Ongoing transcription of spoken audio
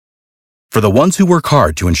For the ones who work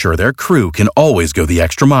hard to ensure their crew can always go the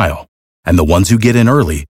extra mile, and the ones who get in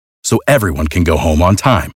early so everyone can go home on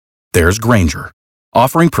time, there's Grainger,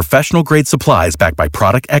 offering professional-grade supplies backed by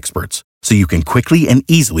product experts so you can quickly and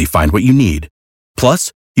easily find what you need.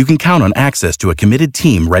 Plus, you can count on access to a committed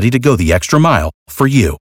team ready to go the extra mile for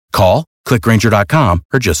you. Call, click Grainger.com,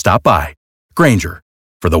 or just stop by. Grainger,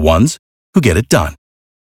 for the ones who get it done.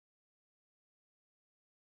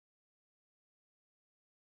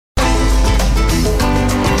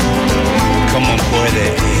 Como puede.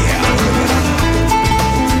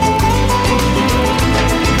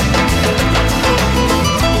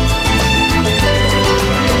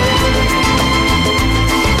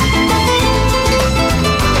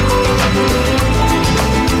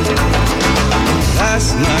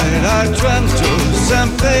 Last night I dreamt of San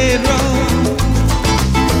Pedro,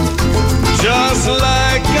 just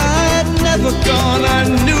like I'd never gone. I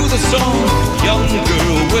knew the song, young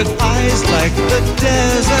girl with eyes like the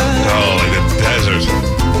desert. Oh, like the desert.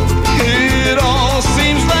 It all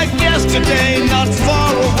seems like yesterday, not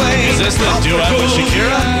far away. Is this the duet with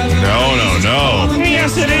Shakira? No.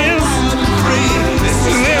 Yes, it is.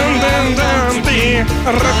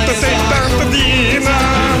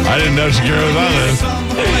 I didn't know Shakira was on this.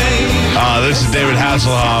 This is David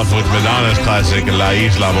Hasselhoff with Madonna's classic La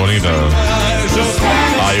Isla Bonita.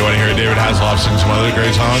 You want to hear David Hasselhoff sing some other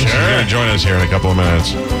great songs? Sure. He's going to join us here in a couple of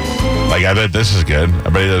minutes. Like, I bet this is good. I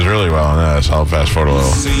bet he does really well on this. I'll fast forward a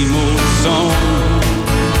little.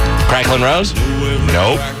 Cracklin' Rose?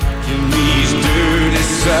 Nope.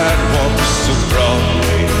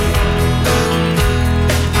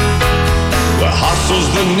 Hustle's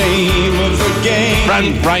the name of the game.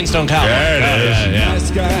 Rhinestone Calta. There it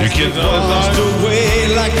is. Yeah. You kids know this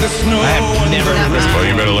song? Like the snow. I have never heard this. Well,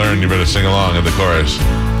 you better learn. You better sing along at the chorus.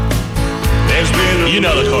 You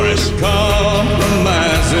know the chorus.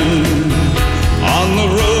 Compromising on the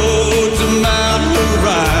road to Mount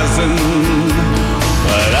Horizon,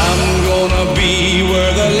 but I'm gonna be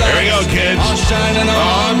where the lights Here we go, kids. are shining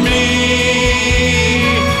on me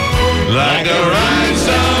Like a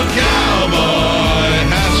rhinestone cowboy,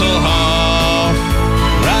 Hasselhoff.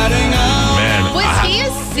 riding out. Man, Was he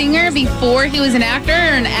a singer before he was an actor,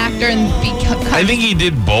 or an actor and become? I think he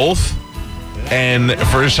did both. And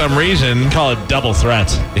for some reason, Call it double threat.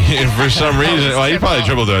 for some reason, well, he probably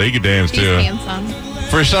triple threat. He could dance He's too. handsome.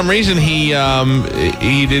 For some reason, he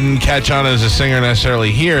didn't catch on as a singer necessarily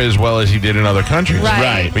here as well as he did in other countries.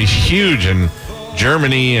 Right. He's huge in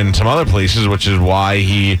Germany and some other places, which is why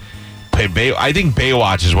he played I think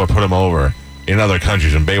Baywatch is what put him over in other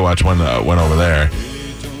countries, and Baywatch went over there.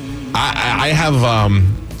 I have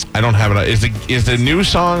I don't have it. Is the new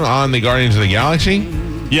song on the Guardians of the Galaxy?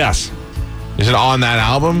 Yes. Is it on that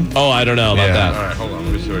album? Oh, I don't know about that. All right, hold on.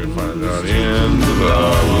 Let me see if I can find it out. Into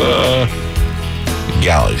the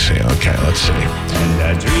Galaxy. Okay, let's see.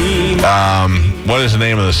 What is the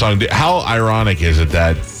name of the song? How ironic is it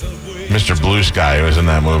that Mr. Blue Sky was in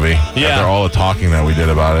that movie? Yeah. After all the talking that we did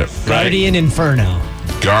about it. Guardian Inferno.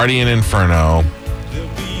 Guardian Inferno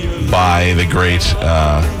by the great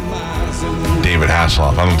David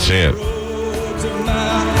Hasselhoff. I don't see it.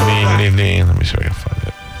 Let me see if I can find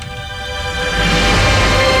it.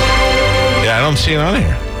 Yeah, I don't see it on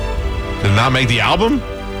here. Did it not make the album?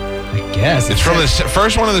 I guess. It's from the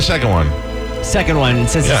first one or the second one? Second one. It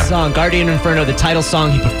says the song Guardian Inferno, the title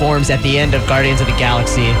song he performs at the end of Guardians of the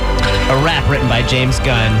Galaxy. A rap written by James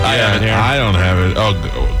Gunn. I have it here. I don't have it. Oh,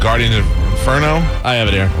 Guardians of Inferno? I have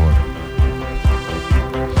it here.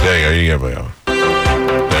 There you go. You get it. There you go.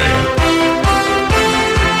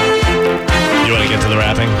 You want to get to the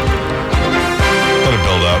rapping? Let it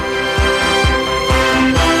build up.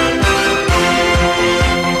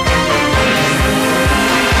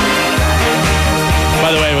 By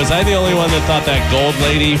the way, was I the only one that thought that gold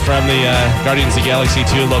lady from the Guardians of the Galaxy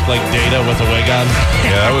 2 looked like Data with a wig on?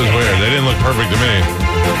 Yeah, that was weird. They didn't look perfect to me.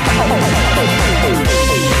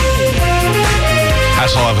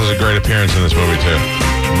 Hasselhoff has a great appearance in this movie, too.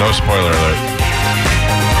 No spoiler alert.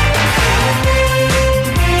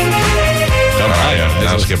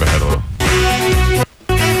 Now skip ahead a little.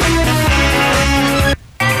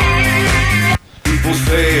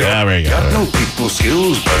 Yeah, there you go. Got no people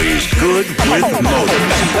skills, but he's good with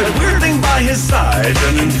motives. That weird thing by his side,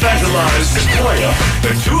 an infantilized player.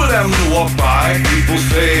 The two of them walk by, people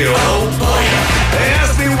say, oh boy. They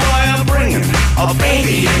ask me why I'm bringing a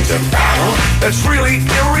baby into battle. That's really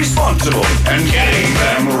irresponsible and getting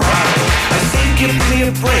them rattled. I say, give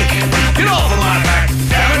me a break. Get off of my back,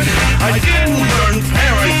 damn it. I didn't learn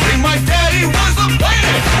parenting. My daddy was a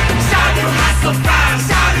planet. Sadu Hasselhoff,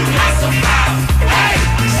 Sadu Hasselhoff. Hey,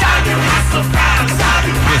 Sadu Hasselhoff,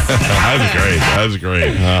 Sadu Hasselhoff. That's great. That's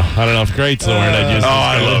great. I don't know if great's the word I'd use.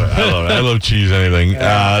 I love it. I love it. I love cheese anything.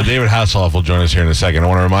 David Hasselhoff will join us here in a second. I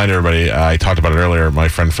want to remind everybody, I talked about it earlier, my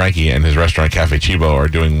friend Frankie and his restaurant Cafe Chibo are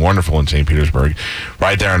doing wonderful in St. Petersburg.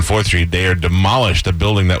 Right there on 4th Street, they are demolished the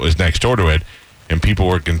building that was next door to it, and people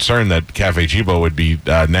were concerned that Cafe Chibo would be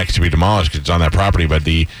next to be demolished because it's on that property, but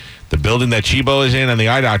the building that Chibo is in and the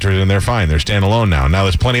eye doctor is in, they're fine. They're standalone now. Now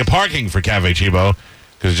there's plenty of parking for Cafe Chibo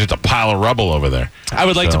because it's just a pile of rubble over there. I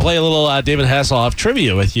would like to play a little David Hasselhoff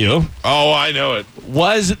trivia with you. Oh, I know it.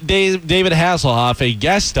 Was David Hasselhoff a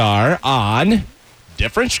guest star on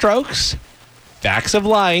Different Strokes, Facts of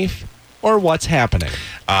Life, or What's Happening?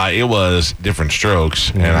 It was Different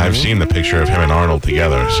Strokes, and I've seen the picture of him and Arnold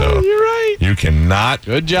together. So you're right. You cannot.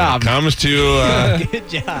 Good job. When it comes to Good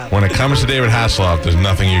job. when it comes to David Hasselhoff, there's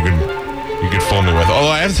nothing you could fool me with. Although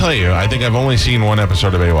I have to tell you, I think I've only seen one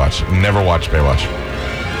episode of Baywatch. Never watched Baywatch.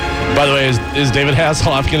 By the way, is David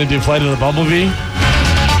Hasselhoff going to do Flight of the Bumblebee?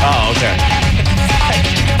 Oh, okay.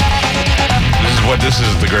 This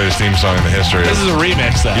is the greatest theme song in the history. This is a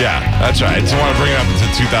remix, though. Yeah, that's right. I just want to bring it up to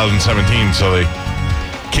 2017 so the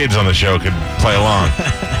kids on the show could play along.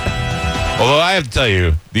 Although I have to tell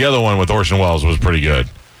you, the other one with Orson Welles was pretty good.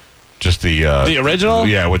 Just the original?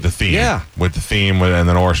 Yeah, with the theme. Yeah. With the theme, and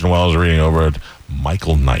then Orson Welles reading over it.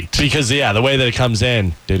 Michael Knight. Because, the way that it comes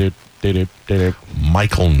in.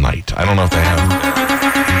 Michael Knight. I don't know if they have.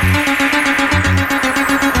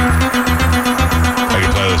 I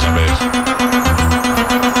can play this on bass.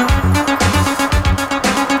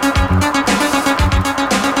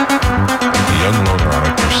 The Young Loner on a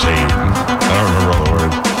Crusade. I don't remember all the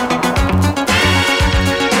words.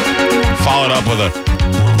 Followed up with a.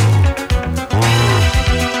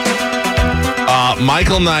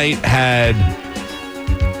 Michael Knight had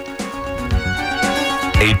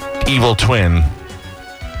a evil twin.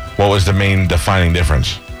 What was the main defining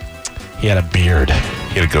difference? He had a beard.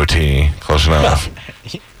 He had a goatee. Close enough.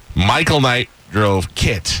 Michael Knight drove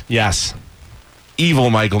Kit. Yes.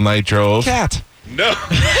 Evil Michael Knight drove Cat. No.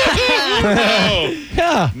 No.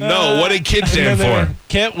 Yeah. No. What did Kit stand for?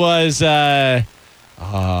 Kit was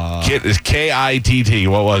Kit is KITT.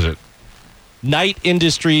 What was it? Knight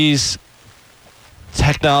Industries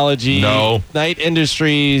Technology. No. Knight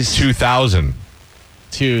Industries 2000.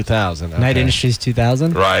 2000. Night Industries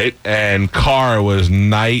 2000. Right. And car was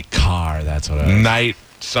Knight. Car. That's what it was. Knight.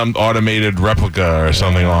 Some automated replica or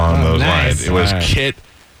something along those nice. lines. It was All right. Kit.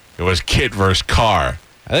 It was Kit versus car.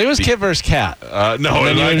 I think it was Kit versus Cat. No, it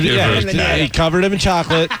was not Kit versus Cat. He covered him in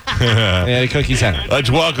chocolate. And cookies had. Let's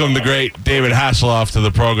welcome the great David Hasselhoff to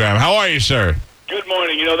the program. How are you, sir? Good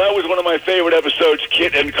morning. You know, that was one of my favorite episodes,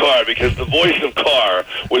 Kit and Car, because the voice of Car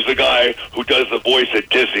was the guy who does the voice at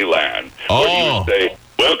Disneyland. Oh. Where he would say,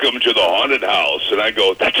 "Welcome to the haunted house." And I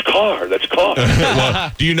go, "That's Car. That's Car."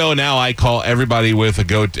 Well, do you know now I call everybody with a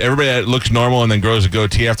goatee, everybody that looks normal and then grows a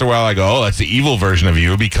goatee after a while, I go, oh, that's the evil version of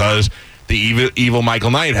you because the evil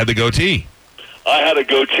Michael Knight had the goatee. I had a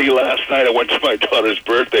goatee last night. I went to my daughter's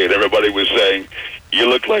birthday, and everybody was saying, "You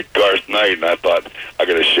look like Garth Knight." And I thought, I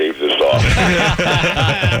got to shave this off.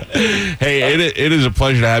 Hey, it is a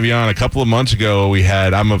pleasure to have you on. A couple of months ago,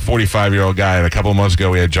 I'm a 45-year-old guy, and a couple of months ago,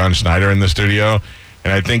 we had John Schneider in the studio.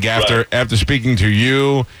 And I think after speaking to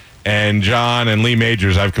you and John and Lee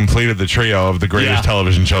Majors, I've completed the trio of the greatest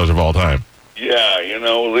television shows of all time. Yeah, you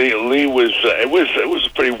know, Lee was. It was a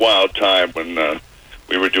pretty wild time when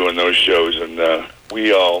we were doing those shows, and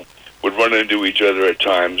we all would run into each other at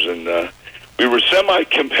times, and we were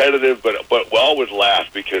semi-competitive, but we all would laugh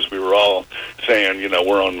because we were all saying, you know,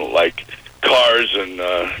 we're on like Cars and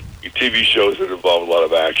TV shows that involve a lot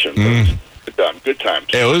of action. Good times.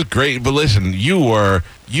 It was great, but listen, you were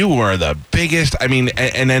the biggest. I mean,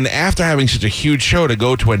 and then after having such a huge show to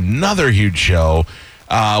go to another huge show,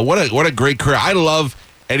 what a great career. I love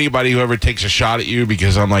anybody who ever takes a shot at you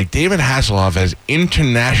because I'm like, David Hasselhoff has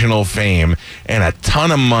international fame and a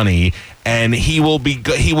ton of money, and he will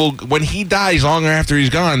when he dies long after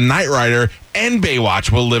he's gone, Knight Rider and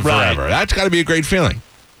Baywatch will live forever. That's got to be a great feeling.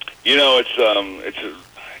 You know,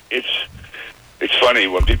 it's funny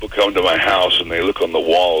when people come to my house and they look on the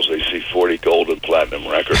walls, they see 40 gold and platinum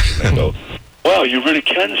records, and they go, "Wow, you really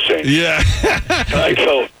can sing." Yeah. And I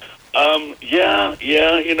go, yeah,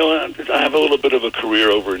 you know, I have a little bit of a career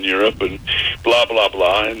over in Europe and blah, blah,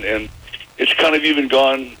 blah, and it's kind of even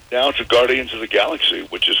gone down to Guardians of the Galaxy,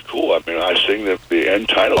 which is cool. I mean, I sing the end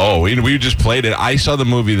title. Oh, we just played it. I saw the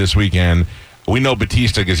movie this weekend. We know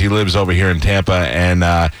Batista because he lives over here in Tampa, and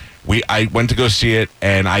I went to go see it,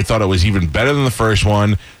 and I thought it was even better than the first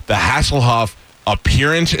one. The Hasselhoff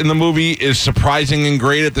appearance in the movie is surprising and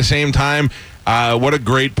great at the same time. What a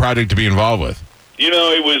great project to be involved with.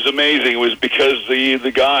 It was amazing. It was because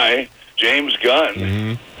the guy, James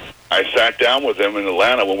Gunn, I sat down with him in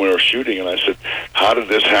Atlanta when we were shooting, and I said, how did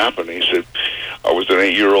this happen? He said, I was an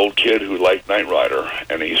 8-year-old kid who liked Knight Rider,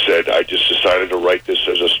 and he said, I just decided to write this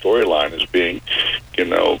as a storyline, as being,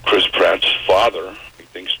 Chris Pratt's father. He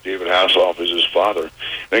thinks David Hasselhoff is his father.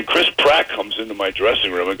 Then Chris Pratt comes into my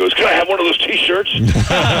dressing room and goes, can I have one of those T-shirts?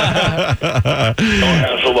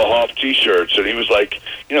 Hasselhoff T-shirts. And he was like,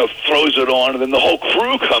 throws it on, and then the whole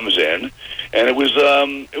crew comes in, and it was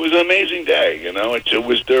an amazing day.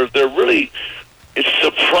 It's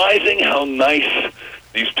surprising how nice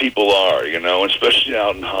these people are, especially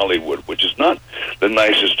out in Hollywood, which is not the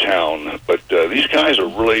nicest town, but these guys are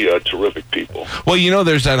really terrific people. Well,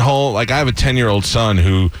 there's that whole, I have a 10-year-old son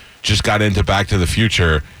who just got into Back to the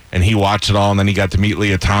Future, and he watched it all, and then he got to meet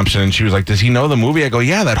Leah Thompson, and she was like, does he know the movie? I go,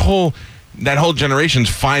 yeah, that whole generation's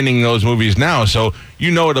finding those movies now, so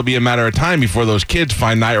it'll be a matter of time before those kids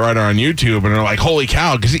find Knight Rider on YouTube, and they're like, holy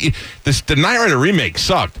cow, because the Knight Rider remake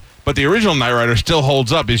sucked. But the original Knight Rider still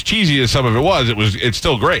holds up. As cheesy as some of it was, it's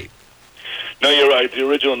still great. No, you're right. The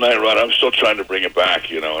original Knight Rider, I'm still trying to bring it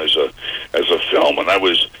back, as a film. And I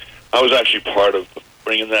was actually part of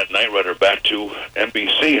bringing that Knight Rider back to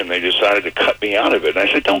NBC, and they decided to cut me out of it. And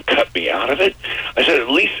I said, don't cut me out of it. I said,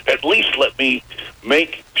 at least let me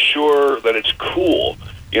make sure that it's cool.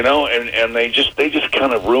 And they just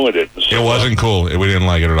kind of ruined it. So, it wasn't cool. We didn't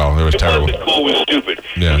like it at all. It was terrible. It wasn't cool. It was stupid.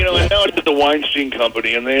 Yeah. And now it's at the Weinstein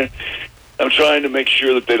Company, and I'm trying to make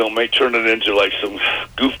sure that they don't turn it into like some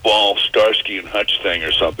goofball Starsky and Hutch thing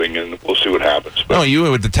or something, and we'll see what happens. But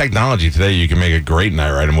with the technology today, you can make a great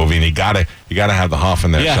Knight Rider movie, and you gotta have the Hoff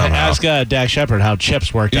in there somehow. Ask Dax Shepard how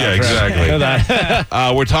chips worked out. Yeah, exactly.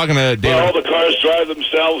 We're talking to David. Well, all the cars drive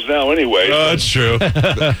themselves now anyway. Oh, that's true.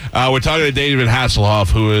 We're talking to David Hasselhoff,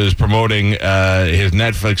 who is promoting his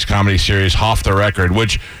Netflix comedy series, Off the Record,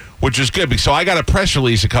 which is good. So I got a press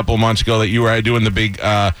release a couple of months ago that you were doing the big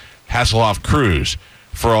Hasselhoff cruise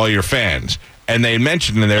for all your fans, and they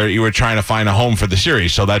mentioned in there you were trying to find a home for the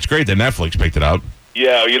series, so that's great that Netflix picked it up.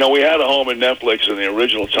 Yeah, we had a home in Netflix in the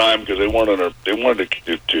original time because they wanted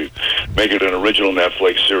to make it an original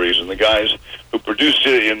Netflix series, and the guys who produced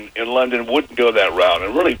it in London wouldn't go that route,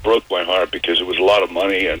 and it really broke my heart because it was a lot of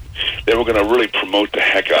money, and they were going to really promote the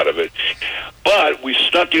heck out of it. But we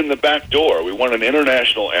snuck in the back door. We won an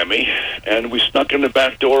international Emmy, and we snuck in the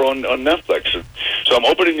back door on Netflix. And so I'm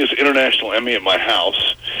opening this international Emmy at my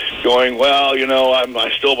house, going, well,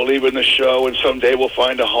 I still believe in the show, and someday we'll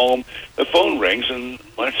find a home. The phone rings, and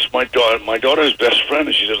it's my daughter's best friend,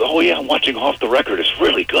 and she says, oh, yeah, I'm watching Off the Record. It's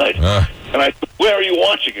really good. And I said, where are you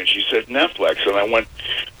watching it? She said, Netflix. And I went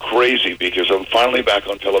crazy because I'm finally back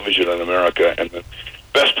on television in America, and the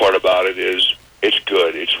best part about it is it's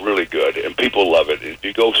good. It's really good, and people love it. If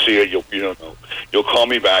you go see it, you'll call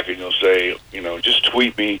me back, and you'll say, just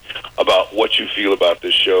tweet me about what you feel about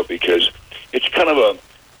this show, because it's kind of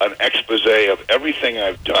an expose of everything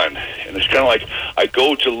I've done. And it's kind of like I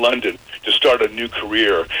go to London to start a new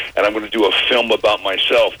career, and I'm going to do a film about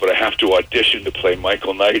myself, but I have to audition to play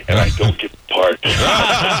Michael Knight, and I don't get the part.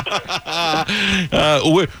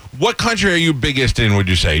 What country are you biggest in, would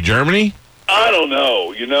you say? Germany? I don't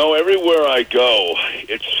know. Everywhere I go,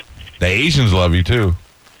 it's... The Asians love you, too.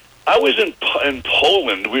 I was in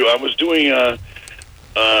Poland. I was doing the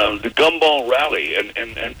Gumball Rally, and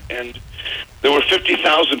there were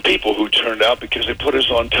 50,000 people who turned out because they put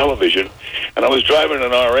us on television. And I was driving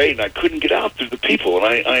an R8, and I couldn't get out through the people.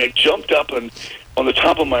 And I jumped up on the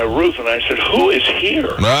top of my roof, and I said, who is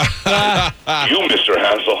here? You, Mr.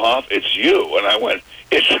 Hasselhoff, it's you. And I went,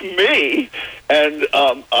 it's me. And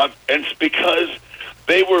it's because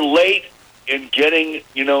they were late in getting,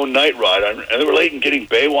 Knight Rider, and they were late in getting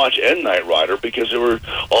Baywatch and Knight Rider because they were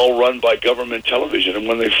all run by government television. And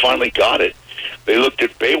when they finally got it, they looked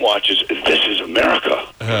at Baywatch as, this is America.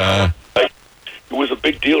 It was a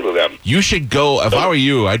big deal to them. You should go. If I were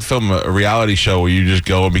you, I'd film a reality show where you just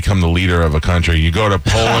go and become the leader of a country. You go to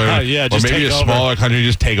Poland or maybe a smaller country,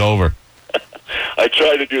 just take over. I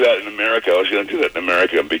tried to do that in America. I was going to do that in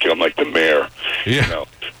America and become like the mayor,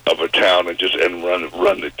 of a town and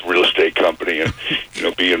run the real estate company and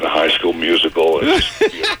be in the High School Musical. And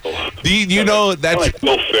that's like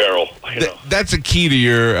Will Ferrell. That's a key to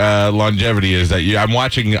your longevity. Is that I'm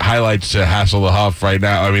watching highlights to Hasselhoff right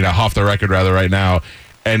now. I mean, Off the Record rather right now,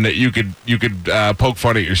 and you could poke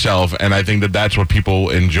fun at yourself, and I think that's what people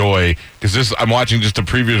enjoy because I'm watching just the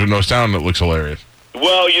previews with no sound. That looks hilarious.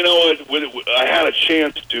 Well, you know what? I had a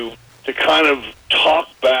chance to to kind of talk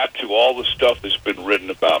back to all the stuff that's been written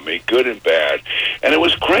about me, good and bad. And it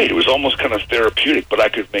was great. It was almost kind of therapeutic, but I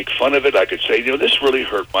could make fun of it. I could say, this really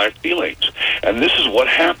hurt my feelings. And this is what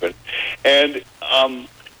happened. And,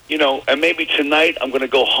 and maybe tonight I'm going to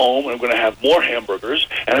go home and I'm going to have more hamburgers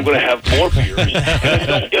and I'm going to have more beers.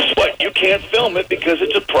 And guess what? You can't film it because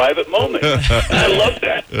it's a private moment. And I love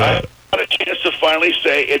that. I got a chance to finally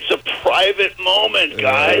say it's a private moment,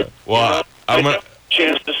 guys. Well, I got a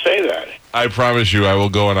chance to say that. I promise you I will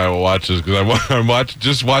go and I will watch this because I'm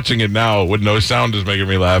just watching it now with no sound is making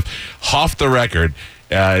me laugh. Off the Record.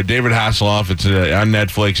 David Hasselhoff. It's on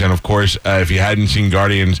Netflix, and of course, if you hadn't seen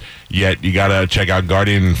Guardians yet, you gotta check out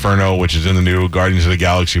Guardian Inferno, which is in the new Guardians of the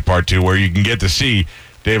Galaxy Part 2, where you can get to see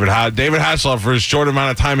David Hasselhoff for as short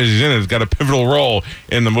amount of time as he's in it. Has got a pivotal role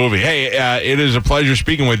in the movie. Hey, it is a pleasure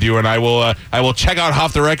speaking with you, and I will check out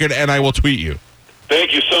Off the Record, and I will tweet you.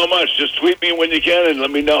 Thank you so much. Just tweet me when you can and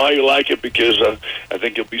let me know how you like it because I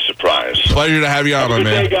think you'll be surprised. Pleasure to have you on, my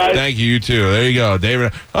man. Day, guys. Thank you. You too. There you go,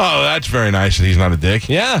 David. Oh, that's very nice that he's not a dick.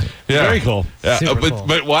 Yeah. Very cool. Yeah, cool.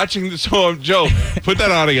 But watching this, so Joe, put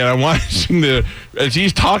that on again. I'm watching as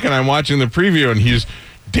he's talking, I'm watching the preview and he's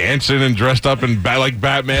dancing and dressed up and like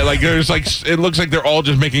Batman. Like it looks like they're all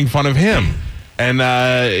just making fun of him. And,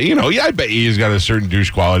 I bet he's got a certain douche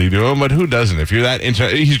quality to him, but who doesn't? If you're that into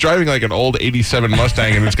he's driving like an old 87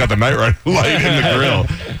 Mustang and it's got the night light in the grill.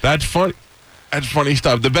 That's funny. That's funny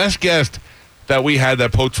stuff. The best guest that we had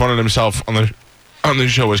that poked fun at himself on the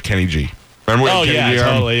show was Kenny G. Remember Kenny G?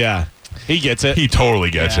 Totally, yeah. He gets it. He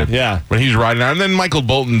totally gets it. Yeah. When he's riding out. And then Michael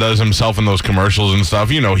Bolton does himself in those commercials and stuff.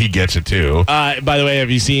 He gets it too. By the way,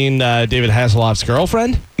 have you seen David Hasselhoff's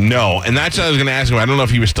girlfriend? No. And that's what I was going to ask him. I don't know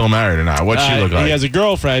if he was still married or not. What's she look like? He has a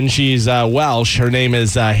girlfriend. She's Welsh. Her name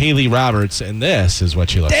is Haley Roberts. And this is what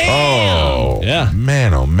she looks like. Oh. Yeah.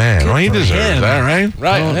 Man, oh, man. Well, he deserves that, right?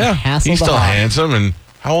 Right, yeah. He's still handsome. And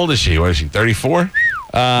how old is she? What is she, 34?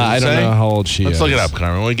 I don't know how old she is. Let's look it up,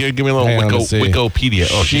 Carmen. Give me a little Wikipedia.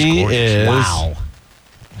 Oh, she's gorgeous. Wow.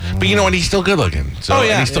 But you know what? He's still good looking. So,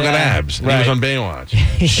 and he's still got abs. And he was on Baywatch.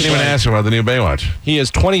 I didn't even ask him about the new Baywatch. He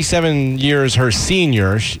is 27 years her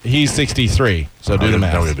senior. He's 63. So do the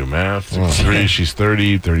math. Don't do math. 63. She's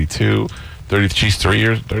 30, 32. 30, she's 33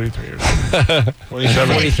 years. 27.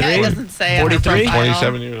 43? It doesn't say 43?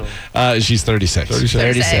 27 years old. She's 36.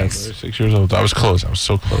 36 years old. I was close. I was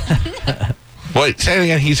so close. Wait, say it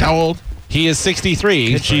again. He's how old? He is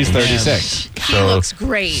 63. She's 36. He looks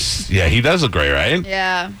great. Yeah, he does look great, right?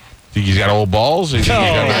 Yeah. Think he's got old balls? He's got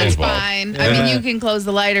That's nice balls. fine. I mean, you can close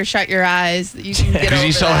the light or shut your eyes. You can get Because over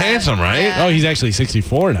he's so that. handsome, right? Yeah. Oh, he's actually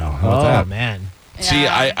 64 now. How about that? Man. See,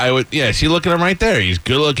 Yeah. I would, see, look at him right there. He's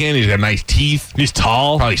good looking. He's got nice teeth. He's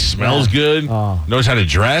tall. Probably smells good. Oh. Knows how to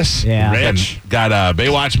dress. Yeah. Rich. Got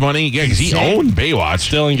Baywatch money. Yeah, because he owned Baywatch.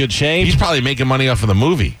 Still in good shape. He's probably making money off of the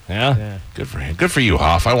movie. Yeah. Good for him. Good for you,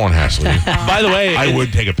 Hoff. I won't hassle you. By the way, I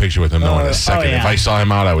would take a picture with him, though, in a second. yeah. If I saw him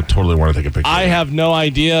out, I would totally want to take a picture I with him. have no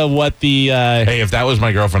idea what the... Hey, if that was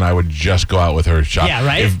my girlfriend, I would just go out with her. Shop. Yeah,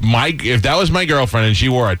 right? If that was my girlfriend and she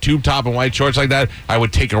wore a tube top and white shorts like that, I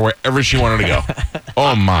would take her wherever she wanted to go.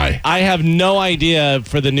 Oh, my. I have no idea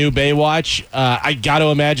for the new Baywatch. I got to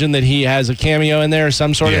imagine that he has a cameo in there or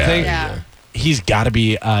some sort of thing. Yeah. He's got to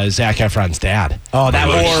be Zac Efron's dad. Oh, that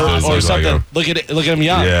Looks- was Or looks like something. him. Look at him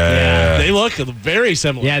young. Yeah. They look very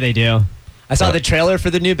similar. Yeah, they do. I saw the trailer for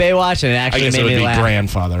the new Baywatch, and it I actually guess it made would me be laugh.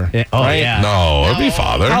 grandfather. Yeah. Oh, right? yeah. No, it'd be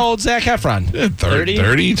father. How old's Zac Efron?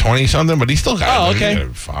 30, 20 something, but he still got okay.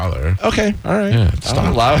 Father. Okay, all right. Yeah,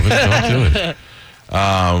 stop. Don't do it.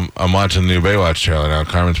 I'm watching the new Baywatch trailer now.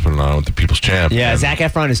 Carmen's putting it on with the People's Champ. Yeah, and Zac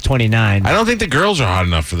Efron is 29. I don't think the girls are hot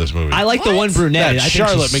enough for this movie. I like the one brunette. That I think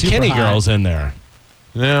Charlotte she's super McKinney hot. girl's in there.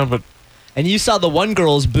 Yeah, but And you saw the one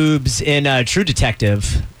girl's boobs in True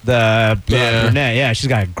Detective. The Yeah. brunette. Yeah, she's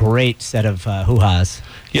got a great set of hoo-has.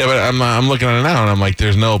 yeah, but I'm looking at it now and I'm like,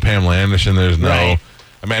 there's no Pamela Anderson. There's no. Right.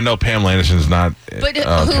 I mean, I know Pamela Anderson's not. But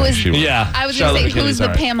who is- she was. Yeah. I was going to say, Charlotte who's McKinney's the all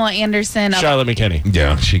right. Pamela Anderson? Of, Charlotte McKinney.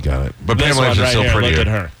 Yeah, she got it. But This Pamela one Anderson's right still here. prettier. Look at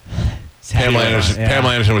her.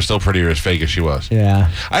 Pamela Anderson was still prettier as fake as she was.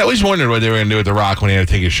 Yeah. I always wondered what they were going to do with The Rock when he had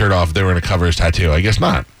to take his shirt off. If they were going to cover his tattoo. I guess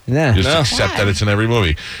not. Yeah. Just No. accept Why? that it's in every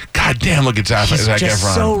movie. God damn, look at Zac He's Zac just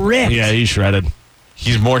Efron. so ripped. Yeah, he's shredded.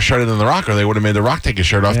 He's more shredded than The Rock, or they would have made The Rock take his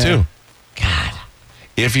shirt off, Yeah. too. God.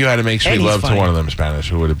 If you had to make sweet And he's love funny. to one of them Spanish,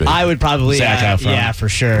 who would it be? I would probably Zac Efron. Yeah, for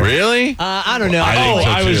sure. Really? I don't know. I think so,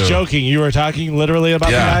 I was too. joking. You were talking literally about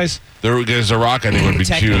the guys? Because The Rock, I think, would be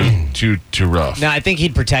Protect me. too rough. No, I think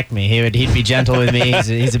he'd protect me. He'd be gentle with me.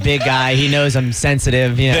 He's a big guy. He knows I'm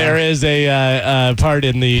sensitive. You know. There is a part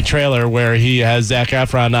in the trailer where he has Zac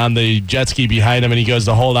Efron on the jet ski behind him, and he goes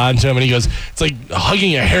to hold on to him, and he goes, it's like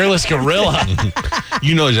hugging a hairless gorilla.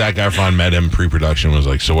 You know, Zac Efron met him pre-production, was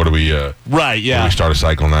like, so what do we... Right, Do yeah. we start a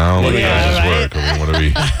cycle now? Like, Yeah, how does this right. work? I mean, what are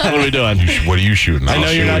we... What are we doing? What are you shooting? I know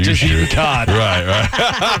I'll you're shoot not what you just eating shoot. cod. Right.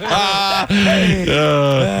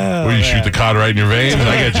 What do you shoot the cod right in your veins?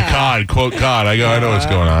 I got your cod. Quote cod. I know what's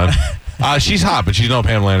going on. She's hot, but she's no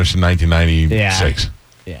Pamela Anderson 1996.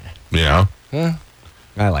 Yeah. You know?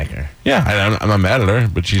 I like her. Yeah, I'm not mad at her,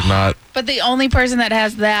 but she's not. But the only person that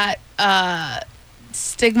has that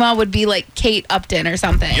stigma would be like Kate Upton or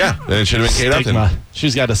something. Yeah, then it should have been Kate Upton. Stigma.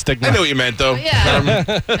 She's got a stigma. I know what you meant, though. Yeah.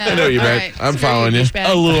 I know what you meant. I'm following you.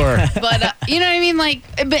 Allure. But you know what I mean? Like,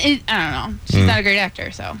 but I don't know. She's not a great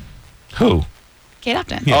actor, so Who? Kate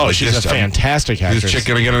Upton. Oh, but she's a fantastic Is actress. this chick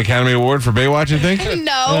going to get an Academy Award for Baywatch, you think?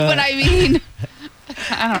 No, but I mean,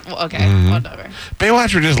 I don't. Well, okay, whatever.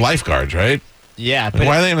 Baywatch were just lifeguards, right? Yeah, But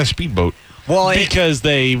why are they on a speedboat? well, Because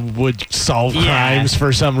they would solve Yeah. crimes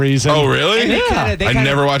for some reason. Oh, really? They kinda- I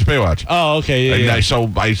never watched Baywatch. Oh, okay. Yeah, yeah. I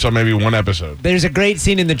saw maybe one episode. there's a great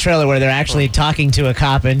scene in the trailer where they're actually talking to a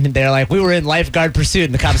cop, and they're like, "We were in lifeguard pursuit,"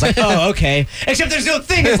 and the cop's like, "Oh, okay." Except there's no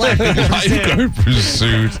thing as lifeguard pursuit. Lifeguard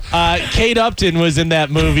pursuit. Kate Upton was in that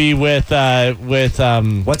movie with What's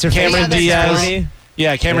her Cameron face? Diaz.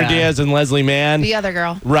 Yeah, Cameron Yeah. Diaz and Leslie Mann. The other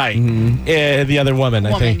girl. Right. The other woman,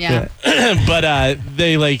 I think. Yeah. But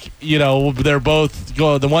they they're both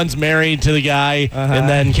the one's married to the guy, and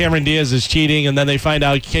then Cameron Diaz is cheating, and then they find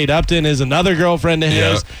out Kate Upton is another girlfriend of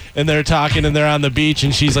his, and they're talking, and they're on the beach,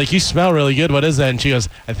 and she's like, "You smell really good. What is that?" And she goes,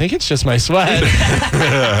 "I think it's just my sweat."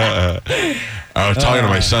 I was talking to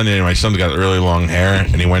my son today. My son's got really long hair,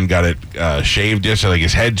 and he went and got it shaved yesterday, like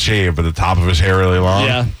his head shaved, but the top of his hair really long.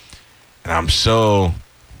 Yeah. And I'm so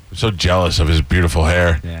jealous of his beautiful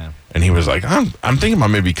hair. Yeah. And he was like, I'm thinking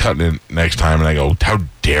about maybe cutting it next time. And I go, how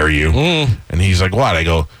dare you? And he's like, what? I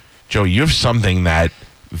go, Joe, you have something that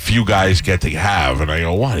few guys get to have. And I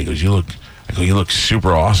go, what? He goes, you look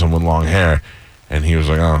super awesome with long hair. And he was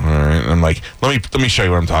like, oh, all right. And I'm like, let me show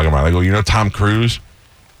you what I'm talking about. I go, you know Tom Cruise?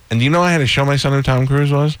 And do you know I had to show my son who Tom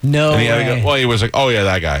Cruise was? No And he had to way. go, well, he was like, oh yeah,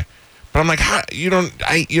 that guy. But I'm like, how, you don't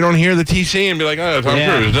hear the TC and be like, oh, Tom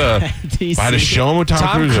Yeah. Cruise. Duh. TC. I had to show him what Tom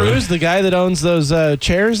Tom Cruise. Cruise, the guy that owns those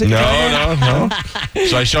chairs. That No.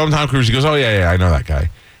 So I show him Tom Cruise. He goes, oh yeah, I know that guy.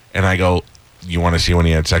 And I go, you want to see when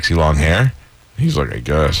he had sexy long hair? He's like, I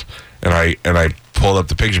guess. And I pulled up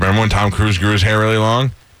the picture. Remember when Tom Cruise grew his hair really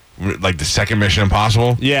long? Like the second Mission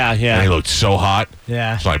Impossible? Yeah, And he yeah. looked so hot.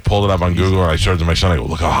 Yeah. So I pulled it up on Google and I showed it to my son. I go,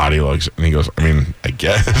 look how hot he looks. And he goes, I mean, I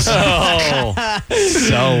guess. Oh,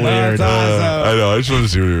 so weird. I know. I just wanted to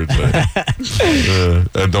see what you would say.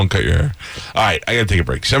 Don't cut your hair. All right. I got to take a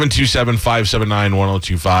break.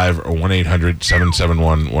 727-579-1025 or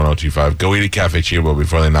 1-800-771-1025. Go eat at Cafe Chibo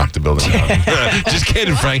before they knock the building down. Just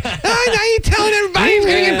kidding, Frank. Oh, now you're telling everybody it's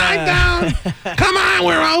going to get knocked down. Come on.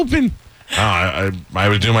 We're open. I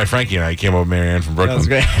was doing my Frankie and I came up with Marianne from Brooklyn. That's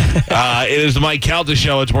great. It is the Mike Calta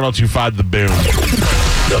Show. It's 102.5 The Boom.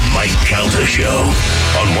 The Mike Calta Show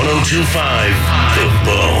on 102.5 The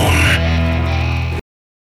Bone.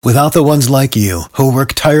 Without the ones like you, who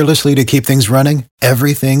work tirelessly to keep things running,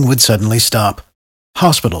 everything would suddenly stop.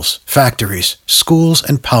 Hospitals, factories, schools,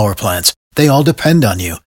 and power plants, they all depend on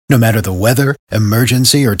you. No matter the weather,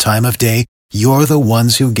 emergency, or time of day, you're the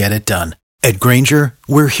ones who get it done. At Grainger,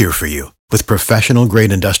 we're here for you with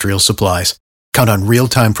professional-grade industrial supplies. Count on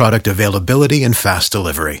real-time product availability and fast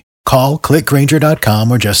delivery. Call, click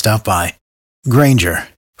Grainger.com, or just stop by. Grainger,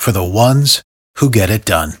 for the ones who get it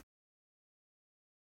done.